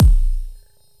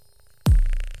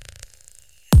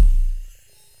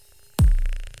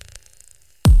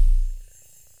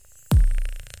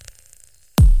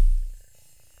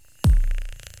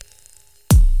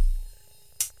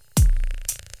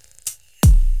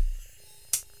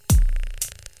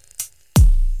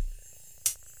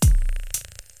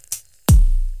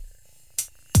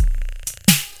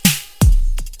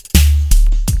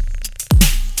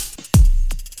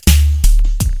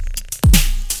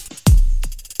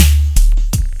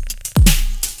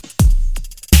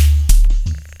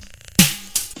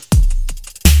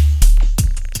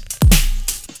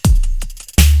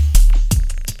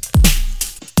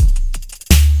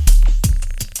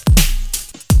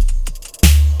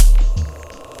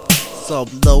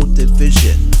non-stop low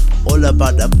division. All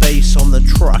about the bass on the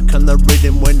track and the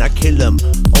rhythm when I kill 'em.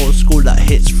 Old school that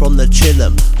hits from the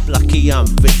chill'em. Blacky and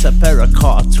Victor Perra,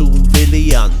 cartoon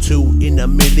villain, 2 in a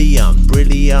million,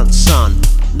 brilliant son.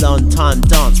 Long time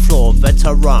dance floor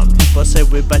veteran. People say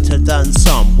we're better than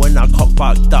some. When I cock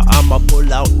back the hammer,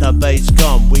 pull out the bass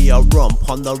gun. We are rump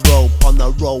on the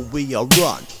road we are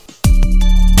run.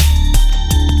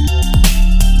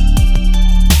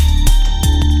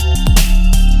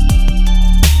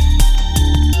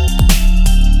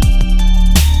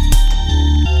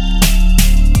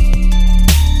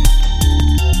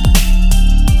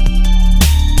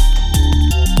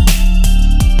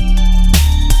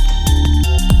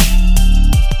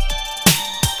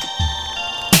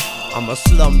 I'm a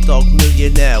slumdog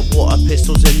millionaire, water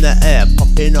pistols in the air,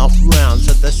 popping off rounds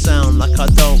at the sound like I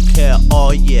don't care.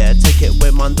 Oh yeah, take it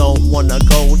where man don't wanna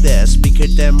go there.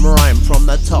 Speaking them rhyme from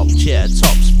the top chair,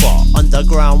 top spot,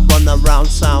 underground run around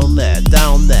sound there,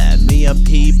 down there. Me and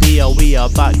PB, we are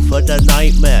back for the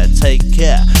nightmare. Take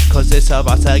care, cause it's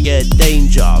about to get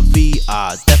danger.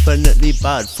 VR, definitely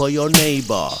bad for your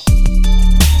neighbor.